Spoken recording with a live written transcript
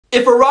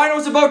If a rhino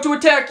is about to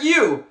attack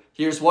you,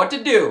 here's what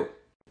to do.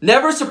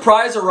 Never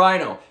surprise a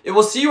rhino. It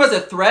will see you as a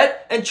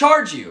threat and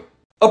charge you.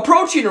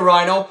 Approaching a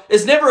rhino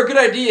is never a good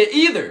idea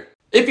either.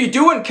 If you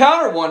do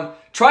encounter one,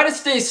 try to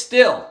stay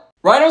still.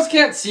 Rhinos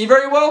can't see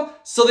very well,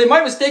 so they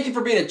might mistake you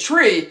for being a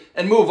tree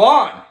and move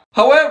on.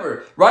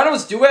 However,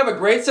 rhinos do have a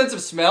great sense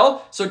of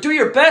smell, so do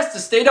your best to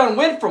stay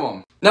downwind from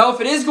them. Now, if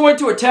it is going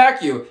to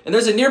attack you and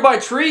there's a nearby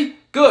tree,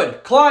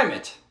 good, climb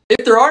it.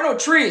 If there are no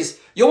trees,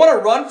 you'll want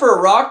to run for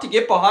a rock to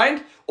get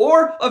behind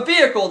or a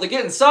vehicle to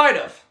get inside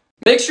of.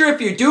 Make sure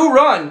if you do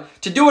run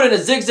to do it in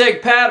a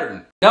zigzag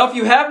pattern. Now, if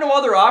you have no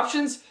other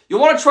options, you'll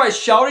want to try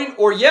shouting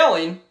or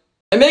yelling,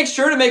 and make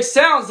sure to make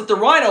sounds that the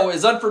rhino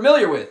is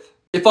unfamiliar with.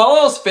 If all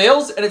else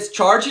fails and it's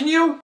charging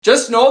you,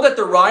 just know that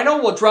the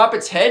rhino will drop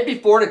its head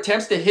before it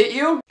attempts to hit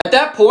you. At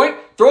that point,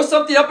 throw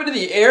something up into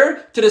the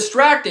air to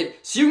distract it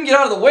so you can get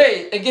out of the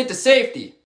way and get to safety.